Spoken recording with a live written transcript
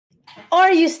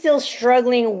Are you still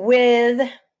struggling with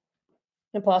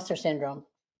imposter syndrome?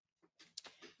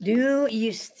 Do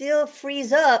you still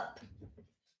freeze up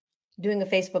doing a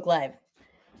Facebook Live?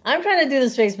 I'm trying to do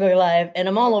this Facebook Live and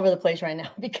I'm all over the place right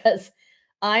now because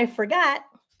I forgot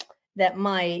that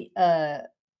my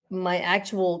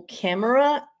actual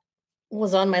camera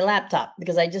was on my laptop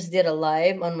because I just did a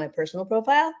live on my personal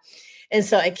profile. And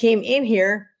so I came in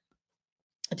here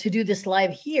to do this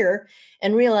live here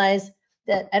and realized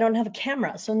that I don't have a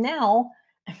camera. So now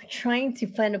I'm trying to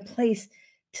find a place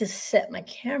to set my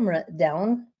camera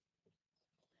down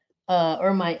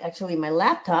or my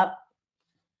laptop,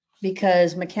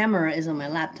 because my camera is on my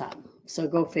laptop. So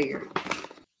go figure.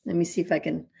 Let me see if I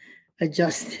can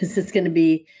adjust this. It's going to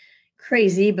be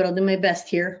crazy, but I'll do my best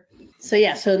here. So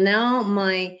yeah, so now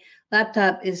my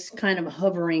laptop is kind of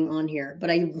hovering on here,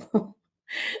 but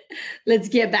let's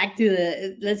get back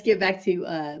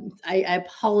to I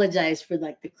apologize for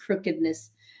like the crookedness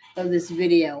of this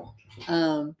video.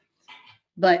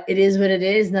 But it is what it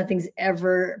is. Nothing's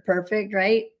ever perfect,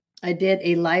 right? I did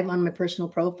a live on my personal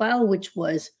profile, which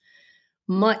was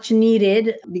much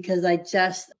needed because I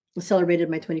just celebrated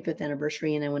my 25th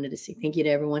anniversary and I wanted to say thank you to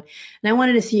everyone. And I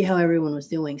wanted to see how everyone was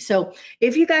doing. So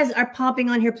if you guys are popping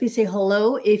on here, please say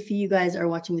hello. If you guys are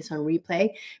watching this on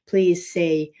replay, please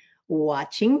say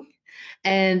watching.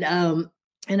 And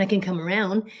I can come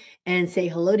around and say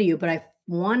hello to you. But I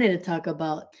wanted to talk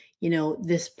about,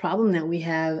 this problem that we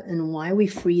have and why we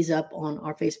freeze up on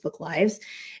our Facebook Lives.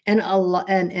 And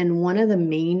and one of the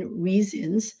main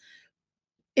reasons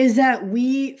is that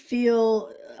we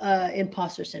feel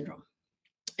imposter syndrome.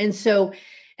 And so,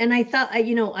 and I thought,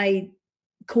 I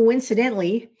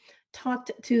coincidentally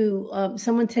talked to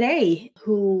someone today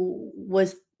who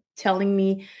was telling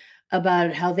me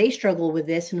about how they struggle with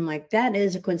this. And I'm like, that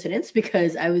is a coincidence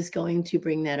because I was going to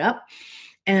bring that up.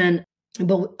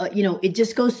 But it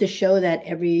just goes to show that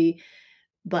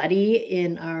everybody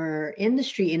in our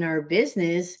industry, in our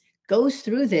business goes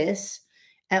through this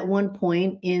at one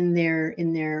point in their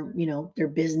their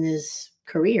business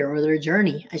career or their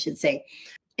journey, I should say.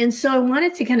 And so I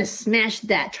wanted to kind of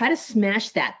try to smash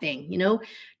that thing,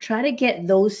 try to get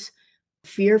those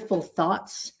fearful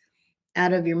thoughts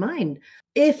out of your mind.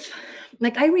 I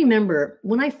remember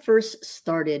when I first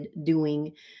started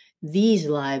doing these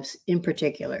lives, in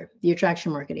particular, the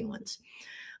attraction marketing ones,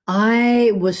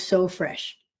 I was so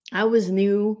fresh. I was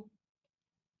new.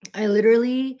 I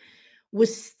literally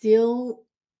was still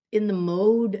in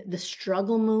the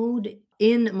struggle mode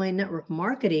in my network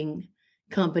marketing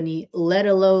company, let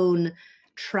alone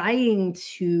trying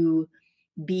to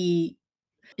be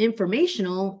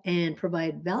informational and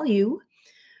provide value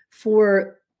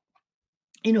for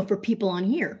people on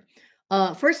here.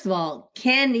 First of all,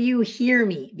 can you hear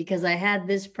me? Because I had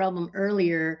this problem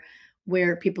earlier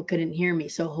where people couldn't hear me.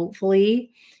 So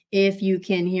hopefully, if you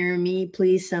can hear me,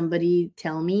 please somebody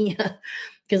tell me.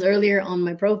 Because earlier on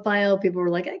my profile, people were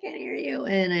like, I can't hear you.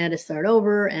 And I had to start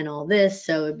over and all this.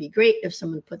 So it'd be great if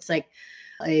someone puts like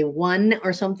a 1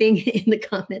 or something in the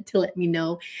comment to let me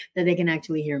know that they can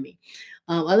actually hear me.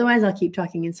 Otherwise, I'll keep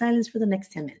talking in silence for the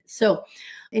next 10 minutes. So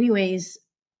anyways,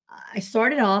 I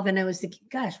started off and I was thinking,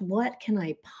 gosh, what can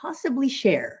I possibly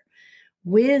share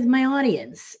with my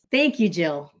audience? Thank you,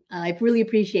 Jill. I really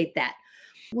appreciate that.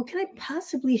 What can I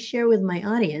possibly share with my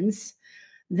audience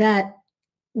that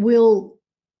will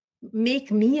make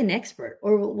me an expert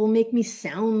or will make me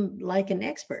sound like an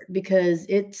expert? Because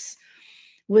it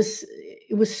was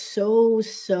so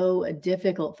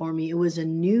difficult for me. It was a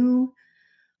new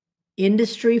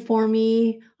industry for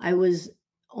me. I was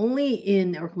only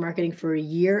in network marketing for a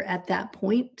year at that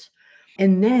point.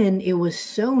 And then it was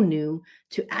so new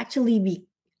to actually be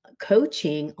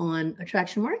coaching on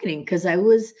attraction marketing because I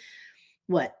was,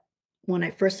 when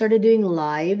I first started doing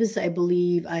lives, I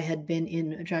believe I had been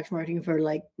in attraction marketing for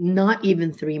like not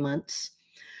even 3 months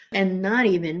and not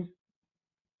even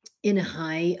in a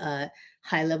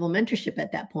high level mentorship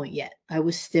at that point yet. I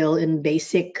was still in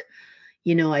basic,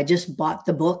 I just bought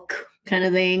the book kind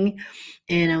of thing.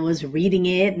 And I was reading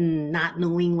it and not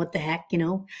knowing what the heck,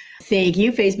 thank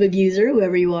you, Facebook user,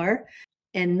 whoever you are.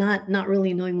 And not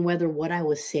really knowing whether what I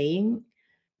was saying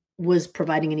was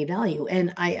providing any value.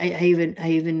 And I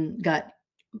even got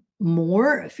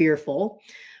more fearful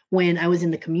when I was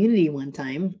in the community one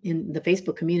time, in the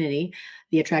Facebook community,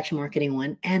 the attraction marketing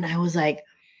one. And I was like,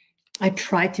 I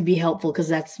tried to be helpful because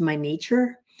that's my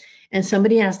nature. And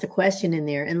somebody asked a question in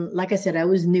there. And like I said, I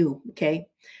was new. Okay.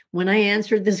 When I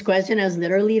answered this question, I was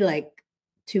literally like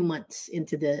 2 months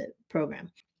into the program.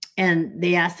 And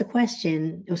they asked a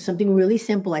question. It was something really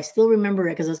simple. I still remember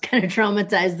it because I was kind of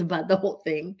traumatized about the whole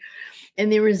thing.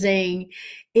 And they were saying,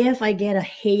 if I get a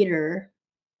hater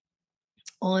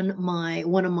on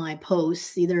one of my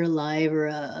posts, either a live or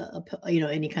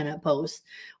any kind of post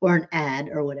or an ad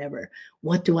or whatever,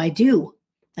 what do I do?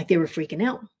 Like, they were freaking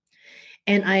out.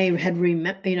 And I had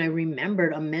I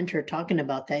remembered a mentor talking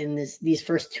about that in these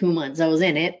first 2 months I was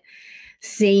in it,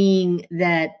 saying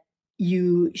that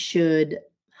you should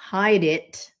hide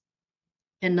it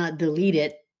and not delete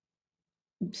it,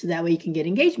 so that way you can get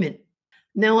engagement.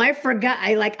 Now, I forgot.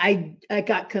 I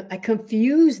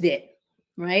confused it,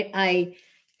 right?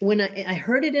 When I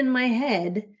heard it in my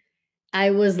head,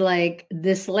 I was like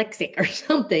dyslexic or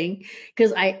something,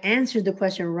 because I answered the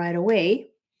question right away.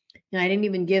 And I didn't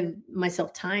even give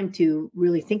myself time to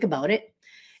really think about it.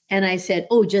 And I said,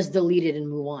 oh, just delete it and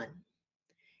move on.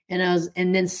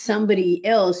 And then somebody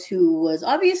else who was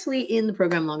obviously in the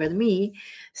program longer than me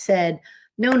said,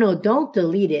 no, don't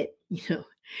delete it.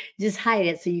 Just hide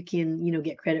it so you can,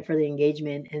 get credit for the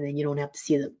engagement, and then you don't have to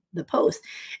see the post.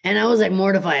 And I was like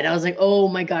mortified. I was like, oh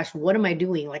my gosh, what am I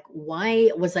doing? Like, why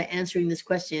was I answering this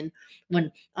question when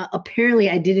apparently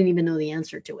I didn't even know the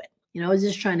answer to it? I was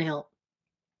just trying to help.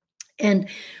 And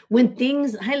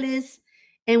hi Liz,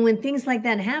 and when things like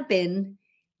that happen,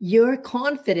 your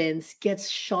confidence gets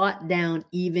shot down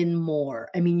even more.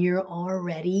 I mean, you're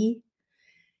already,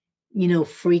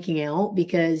 freaking out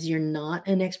because you're not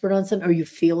an expert on something, or you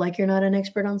feel like you're not an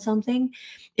expert on something.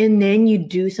 And then you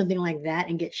do something like that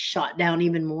and get shot down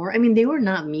even more. I mean, they were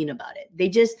not mean about it. They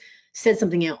just said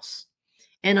something else.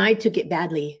 And I took it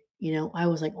badly. I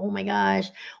was like, oh my gosh,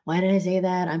 why did I say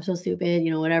that? I'm so stupid,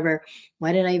 whatever.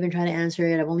 Why did I even try to answer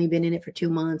it? I've only been in it for 2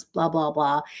 months, blah, blah,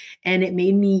 blah. And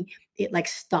it like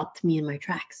stopped me in my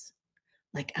tracks.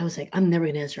 Like, I was like, I'm never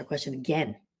going to answer a question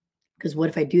again, because what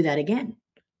if I do that again?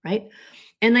 Right.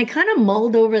 And I kind of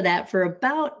mulled over that for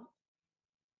about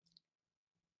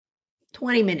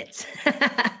 20 minutes.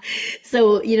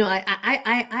 So,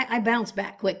 I bounced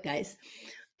back quick, guys.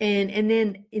 And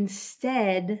then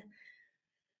instead,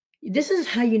 this is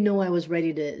how I was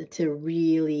ready to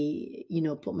really,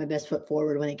 put my best foot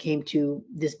forward when it came to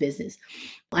this business.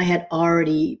 I had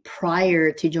already,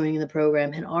 prior to joining the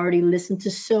program, had already listened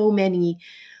to so many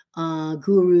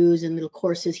gurus and little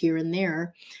courses here and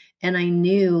there. And I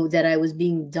knew that I was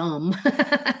being dumb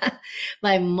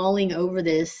by mulling over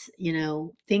this,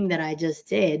 thing that I just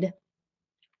did.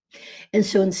 And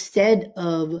so instead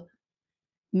of,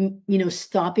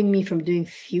 stopping me from doing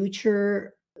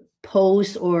future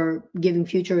posts or giving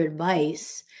future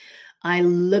advice, I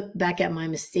looked back at my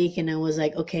mistake and I was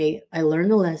like, okay, I learned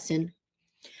the lesson.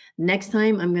 Next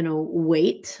time I'm going to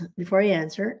wait before I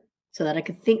answer, so that I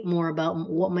could think more about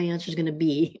what my answer is going to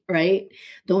be, right?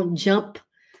 Don't jump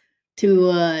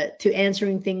to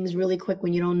answering things really quick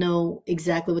when you don't know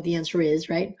exactly what the answer is,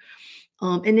 right?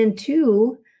 And then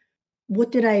 2,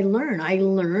 what did I learn? I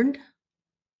learned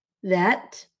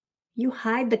that you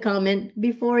hide the comment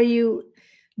before you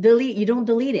don't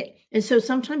delete it. And so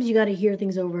sometimes you got to hear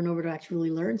things over and over to actually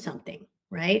learn something,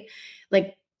 right?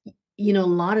 Like, a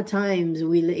lot of times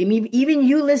even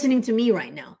you listening to me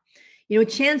right now,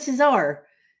 chances are,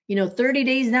 30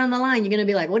 days down the line, you're going to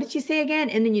be like, what did you say again?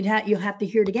 And then you'll have to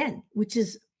hear it again, which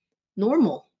is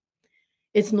normal.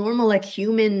 It's normal, like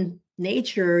human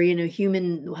nature,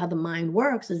 how the mind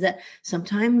works, is that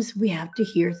sometimes we have to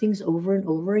hear things over and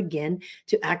over again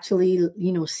to actually,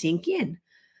 sink in.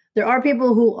 There are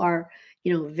people who are,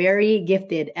 very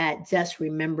gifted at just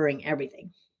remembering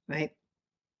everything, right?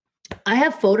 I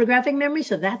have photographic memory,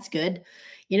 so that's good,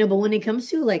 but when it comes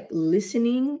to like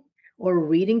listening or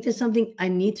reading to something, I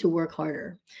need to work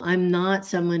harder. I'm not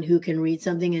someone who can read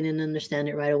something and then understand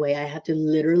it right away. I have to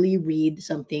literally read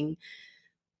something,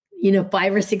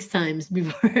 5 or 6 times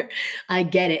before I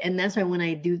get it. And that's why when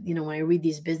I do, when I read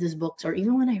these business books, or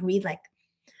even when I read like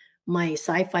my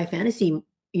sci-fi fantasy,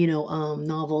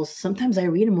 novels, sometimes I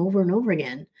read them over and over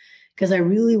again, because I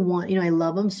really want, I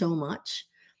love them so much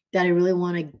that I really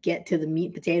want to get to the meat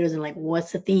and potatoes and like,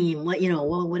 what's the theme? What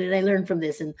did I learn from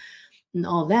this? And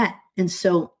all that. And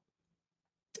so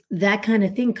that kind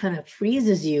of thing kind of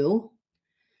freezes you.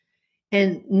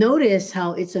 And notice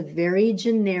how it's a very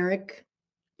generic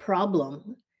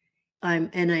problem. I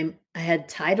had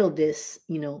titled this,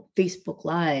 Facebook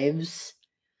Lives,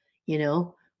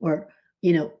 or,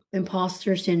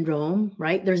 imposter syndrome,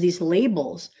 right? There's these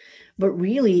labels, but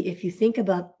really, if you think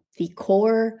about the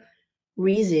core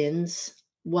reasons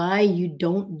why you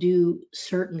don't do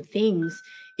certain things,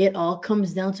 it all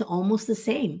comes down to almost the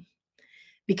same,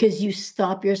 because you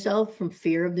stop yourself from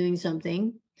fear of doing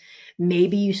something.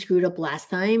 Maybe you screwed up last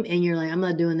time and you're like, I'm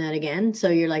not doing that again. So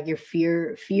you're like, your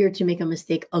fear to make a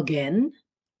mistake again,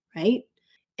 right?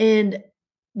 And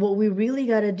what we really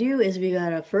got to do is we got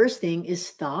to, first thing is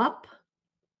stop,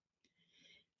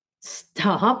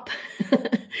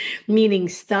 meaning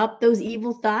stop those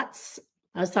evil thoughts.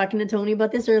 I was talking to Tony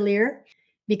about this earlier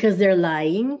because they're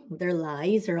lying. They're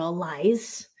lies. They're all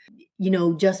lies. You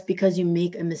know, just because you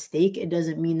make a mistake, it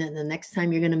doesn't mean that the next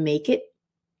time you're going to make it.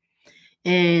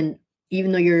 And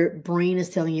even though your brain is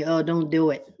telling you, oh, don't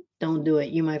do it. Don't do it.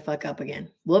 You might fuck up again.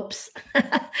 Whoops.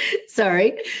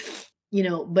 Sorry. You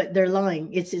know, but they're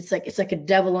lying. It's like a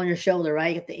devil on your shoulder,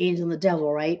 right? You got the angel and the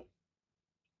devil, right?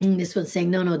 And this one's saying,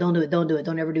 no, don't do it. Don't do it.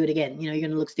 Don't ever do it again. You know, you're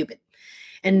going to look stupid.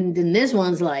 And then this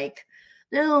one's like,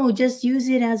 no, just use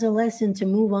it as a lesson to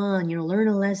move on, you know, learn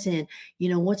a lesson. You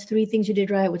know, what's 3 things you did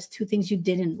right? What's 2 things you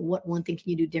didn't? What 1 thing can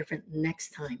you do different next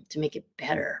time to make it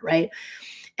better, right?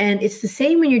 And it's the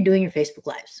same when you're doing your Facebook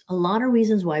Lives. A lot of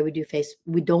reasons why we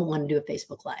don't want to do a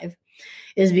Facebook Live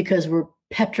is because we're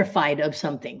petrified of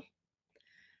something.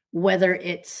 Whether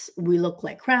it's we look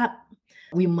like crap,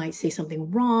 we might say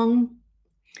something wrong,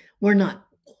 we're not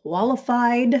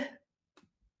qualified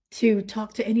to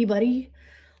talk to anybody.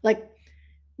 Like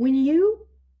when you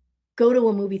go to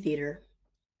a movie theater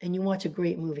and you watch a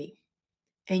great movie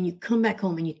and you come back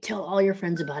home and you tell all your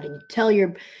friends about it, and you tell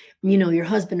your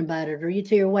husband about it, or you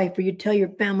tell your wife, or you tell your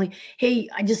family, hey,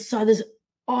 I just saw this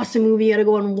awesome movie, you got to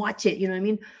go and watch it. You know what I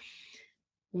mean?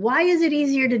 Why is it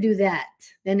easier to do that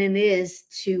than it is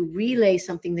to relay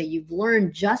something that you've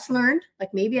just learned?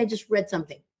 Like maybe I just read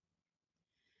something.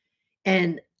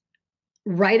 And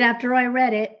right after I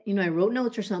read it, you know, I wrote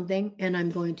notes or something, and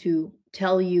I'm going to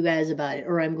tell you guys about it,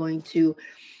 or I'm going to,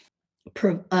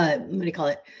 what do you call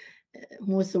it?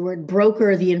 What's the word?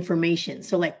 Broker the information.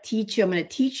 So like I'm going to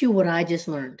teach you what I just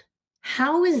learned.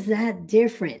 How is that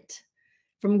different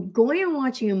from going and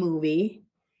watching a movie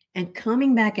and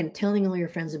coming back and telling all your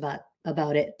friends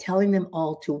about it, telling them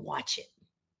all to watch it,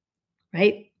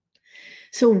 right?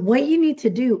 So what you need to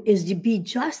do is to be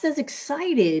just as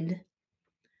excited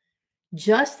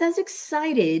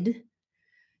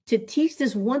to teach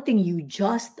this one thing you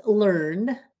just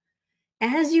learned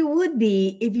as you would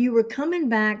be if you were coming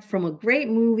back from a great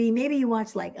movie. Maybe you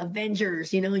watched like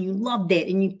Avengers, you know, and you loved it,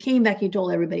 and you came back and you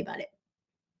told everybody about it.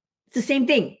 It's the same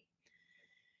thing.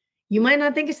 You might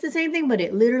not think it's the same thing, but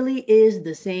it literally is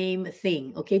the same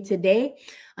thing. Okay. Today,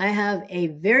 I have a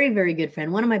very, very good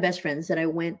friend, one of my best friends that I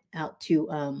went out to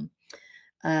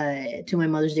my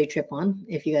Mother's Day trip on.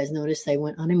 If you guys noticed, I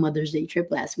went on a Mother's Day trip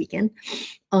last weekend.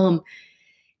 And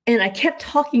I kept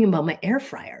talking about my air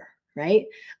fryer, right?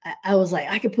 I was like,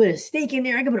 I could put a steak in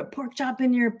there. I could put a pork chop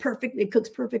in there. Perfect. It cooks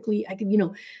perfectly. I could, you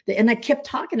know, and I kept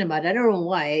talking about it. I don't know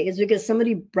why. It's because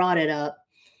somebody brought it up.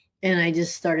 And I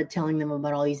just started telling them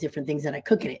about all these different things that I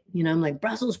cook in it. You know, I'm like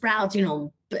Brussels sprouts, you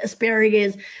know,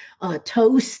 asparagus,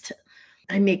 toast.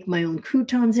 I make my own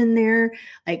croutons in there.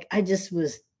 Like I just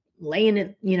was laying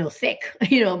it, you know, thick,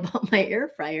 you know, about my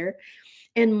air fryer.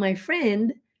 And my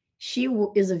friend, she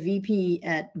is a VP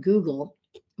at Google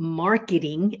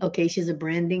marketing. Okay. She's a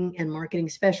branding and marketing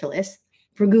specialist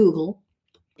for Google.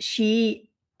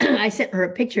 I sent her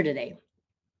a picture today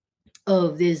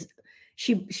of this.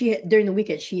 She had, during the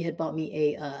weekend, she had bought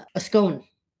me a scone,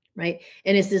 right?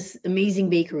 And it's this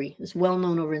amazing bakery. It's well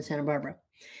known over in Santa Barbara.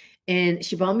 And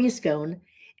she bought me a scone,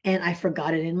 and I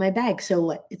forgot it in my bag. So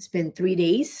what? It's been 3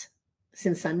 days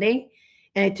since Sunday.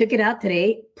 And I took it out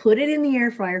today, put it in the air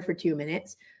fryer for 2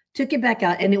 minutes, took it back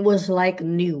out, and it was like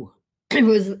new. It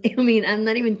was, I mean, I'm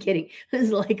not even kidding. It was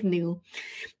like new.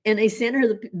 And I sent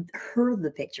her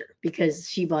the picture because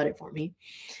she bought it for me.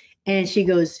 And she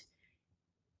goes,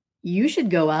 you should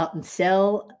go out and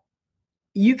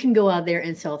you can go out there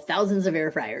and sell thousands of air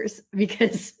fryers,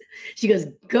 because she goes,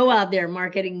 go out there,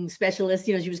 marketing specialist.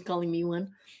 You know, she was calling me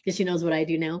one because she knows what I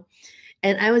do now.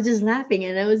 And I was just laughing,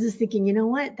 and I was just thinking, you know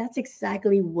what? That's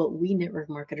exactly what we network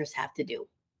marketers have to do.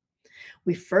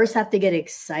 We first have to get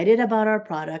excited about our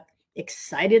product,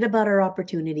 excited about our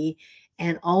opportunity,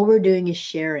 and all we're doing is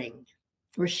sharing.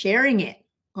 We're sharing it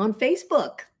on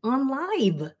Facebook, on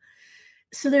live.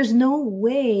 So there's no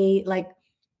way, like,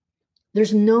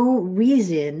 there's no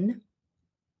reason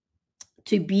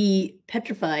to be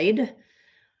petrified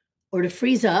or to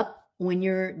freeze up when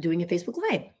you're doing a Facebook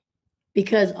Live,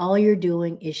 because all you're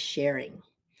doing is sharing.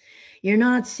 You're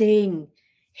not saying,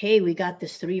 hey, we got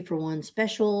this 3-for-1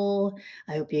 special.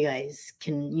 I hope you guys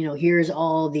can, you know, here's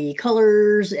all the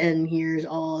colors and here's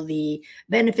all the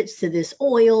benefits to this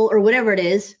oil or whatever it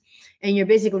is. And you're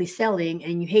basically selling,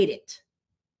 and you hate it.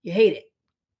 You hate it.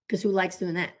 Because who likes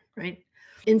doing that, right?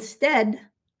 Instead,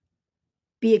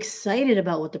 be excited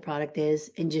about what the product is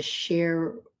and just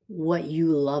share what you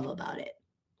love about it.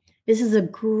 This is a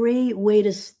great way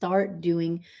to start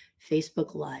doing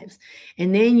Facebook Lives.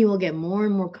 And then you will get more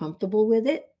and more comfortable with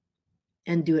it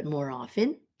and do it more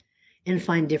often and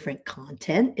find different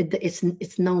content.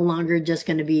 It's no longer just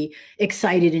going to be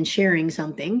excited and sharing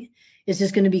something. It's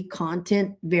just going to be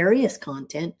content, various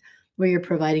content, where you're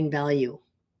providing value.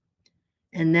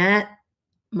 And that,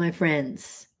 my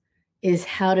friends, is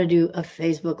how to do a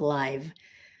Facebook Live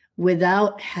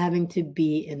without having to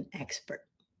be an expert.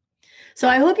 So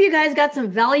I hope you guys got some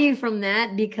value from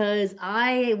that, because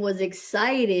I was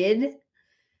excited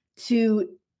to,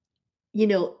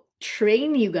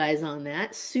 train you guys on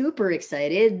that. Super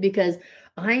excited, because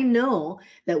I know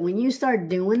that when you start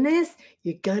doing this,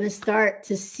 you're going to start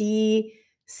to see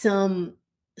some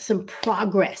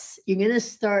progress. You're going to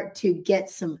start to get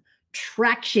some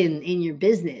traction in your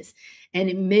business. And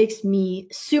it makes me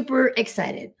super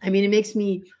excited. I mean, it makes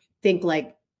me think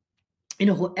like,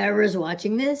 whoever is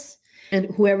watching this and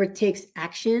whoever takes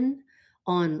action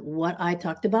on what I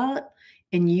talked about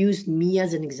and used me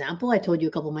as an example. I told you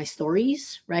a couple of my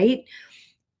stories, right?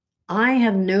 I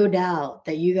have no doubt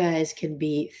that you guys can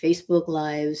be Facebook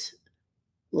Lives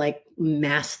like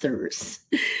masters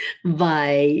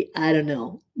by, I don't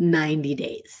know, 90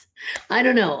 days. I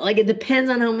don't know. Like, it depends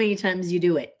on how many times you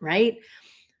do it, right?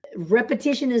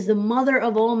 Repetition is the mother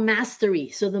of all mastery.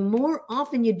 So the more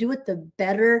often you do it, the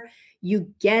better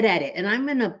you get at it. And I'm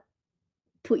going to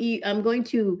pull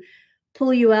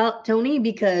you out, Tony,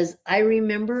 because I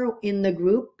remember in the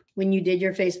group when you did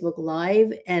your Facebook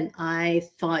Live, and I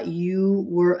thought you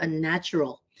were a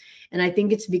natural. And I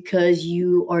think it's because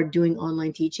you are doing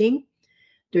online teaching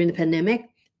during the pandemic,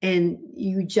 and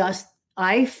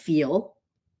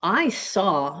I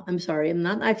saw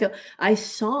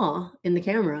in the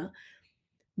camera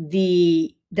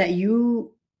that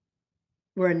you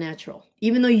were a natural,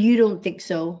 even though you don't think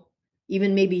so,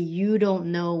 even maybe you don't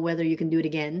know whether you can do it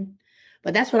again,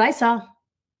 but that's what I saw.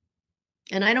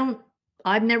 And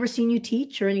I've never seen you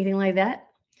teach or anything like that,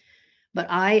 but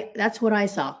that's what I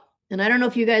saw. And I don't know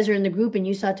if you guys are in the group and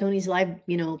you saw Tony's live,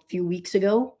 a few weeks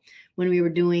ago when we were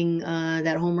doing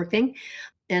that homework thing.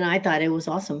 And I thought it was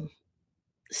awesome.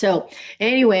 So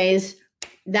anyways,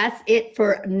 that's it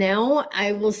for now.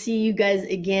 I will see you guys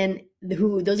again.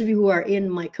 Those of you who are in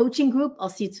my coaching group, I'll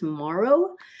see you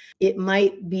tomorrow. It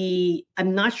might be,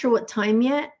 I'm not sure what time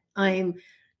yet. I'm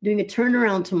doing a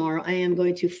turnaround tomorrow. I am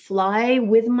going to fly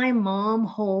with my mom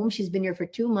home. She's been here for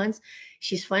 2 months.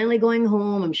 She's finally going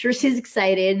home. I'm sure she's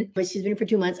excited, but she's been here for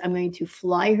 2 months. I'm going to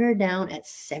fly her down at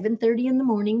 7:30 in the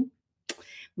morning.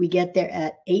 We get there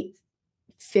at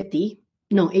 8:40.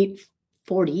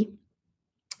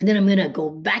 And then I'm going to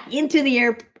go back into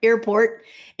the airport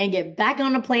and get back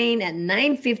on a plane at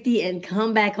 9:50 and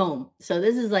come back home. So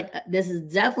this is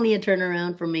definitely a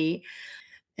turnaround for me.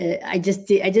 I just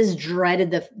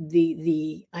dreaded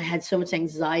I had so much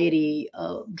anxiety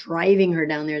of driving her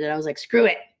down there that I was like, screw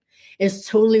it. It's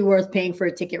totally worth paying for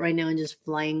a ticket right now and just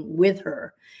flying with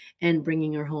her and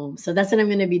bringing her home. So that's what I'm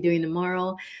going to be doing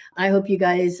tomorrow. I hope you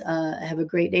guys have a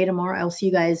great day tomorrow. I'll see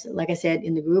you guys, like I said,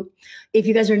 in the group. If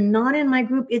you guys are not in my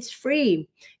group, it's free.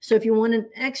 So if you want an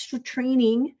extra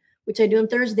training, which I do on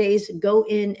Thursdays, go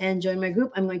in and join my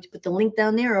group. I'm going to put the link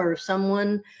down there, or if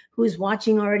someone who's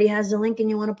watching already has the link and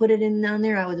you want to put it in down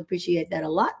there, I would appreciate that a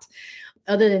lot.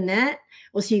 Other than that,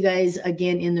 we'll see you guys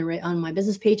again on my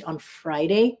business page on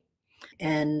Friday.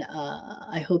 And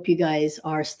I hope you guys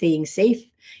are staying safe,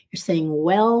 you're staying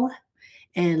well,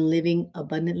 and living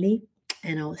abundantly.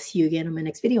 And I'll see you again on my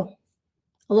next video.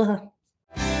 Aloha.